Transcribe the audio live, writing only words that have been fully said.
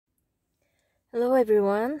Hello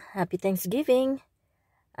everyone, happy Thanksgiving.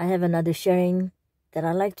 I have another sharing that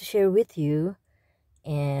I'd like to share with you,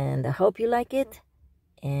 and I hope you like it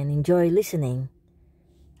and enjoy listening.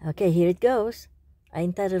 Okay, here it goes. I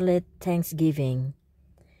entitled it Thanksgiving.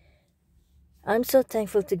 I'm so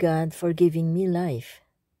thankful to God for giving me life.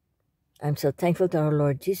 I'm so thankful to our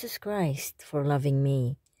Lord Jesus Christ for loving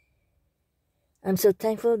me. I'm so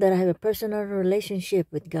thankful that I have a personal relationship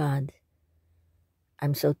with God.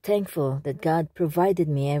 I'm so thankful that God provided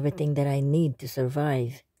me everything that I need to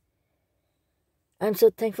survive. I'm so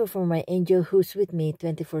thankful for my angel who's with me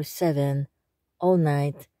 24/7, all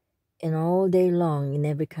night, and all day long in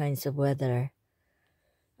every kinds of weather.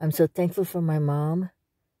 I'm so thankful for my mom,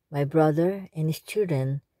 my brother, and his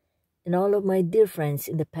children, and all of my dear friends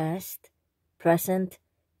in the past, present,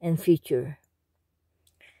 and future.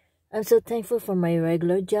 I'm so thankful for my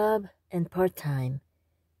regular job and part-time,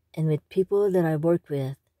 and with people that I work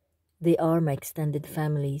with. They are my extended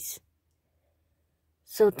families.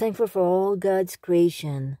 So thankful for all God's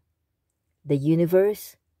creation, the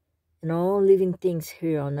universe, and all living things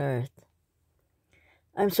here on earth.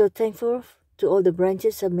 I'm so thankful to all the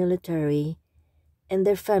branches of military and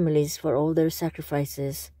their families for all their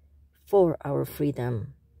sacrifices for our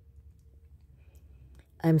freedom.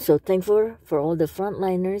 I'm so thankful for all the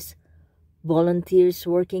frontliners, volunteers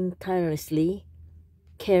working tirelessly,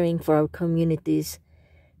 caring for our communities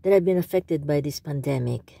that have been affected by this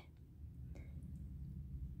pandemic.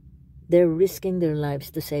 They're risking their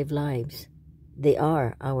lives to save lives. They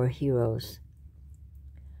are our heroes.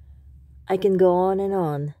 I can go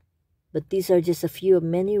on, but these are just a few of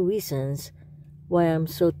many reasons why I'm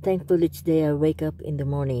so thankful each day I wake up in the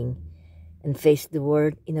morning and face the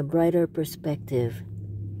world in a brighter perspective.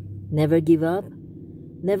 Never give up,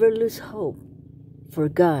 never lose hope, for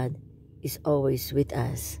God is always with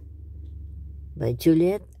us. By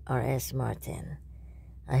Juliet R.S. Martin.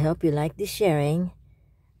 I hope you like this sharing,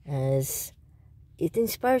 as it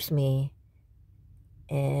inspires me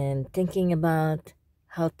and thinking about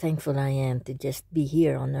how thankful I am to just be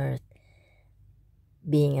here on earth,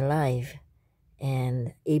 being alive,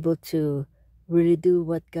 and able to really do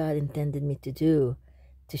what God intended me to do,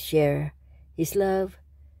 to share His love,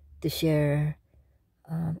 to share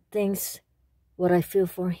things, what I feel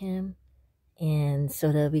for Him, and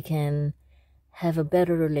so that we can have a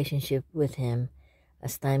better relationship with Him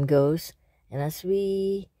as time goes and as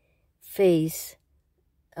we face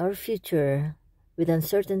our future with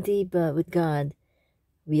uncertainty, but with God,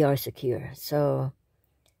 we are secure. So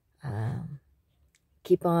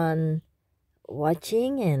keep on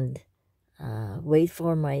watching and wait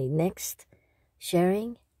for my next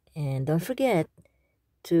sharing, and don't forget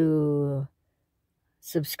to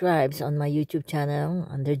subscribe on my YouTube channel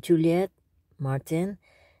under Juliet Martin.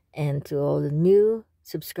 And to all the new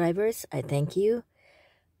subscribers, I thank you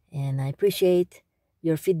and I appreciate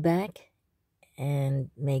your feedback,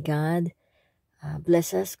 and may God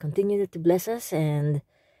bless us, continue to bless us, and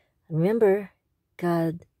remember,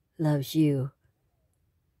 God loves you.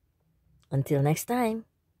 Until next time.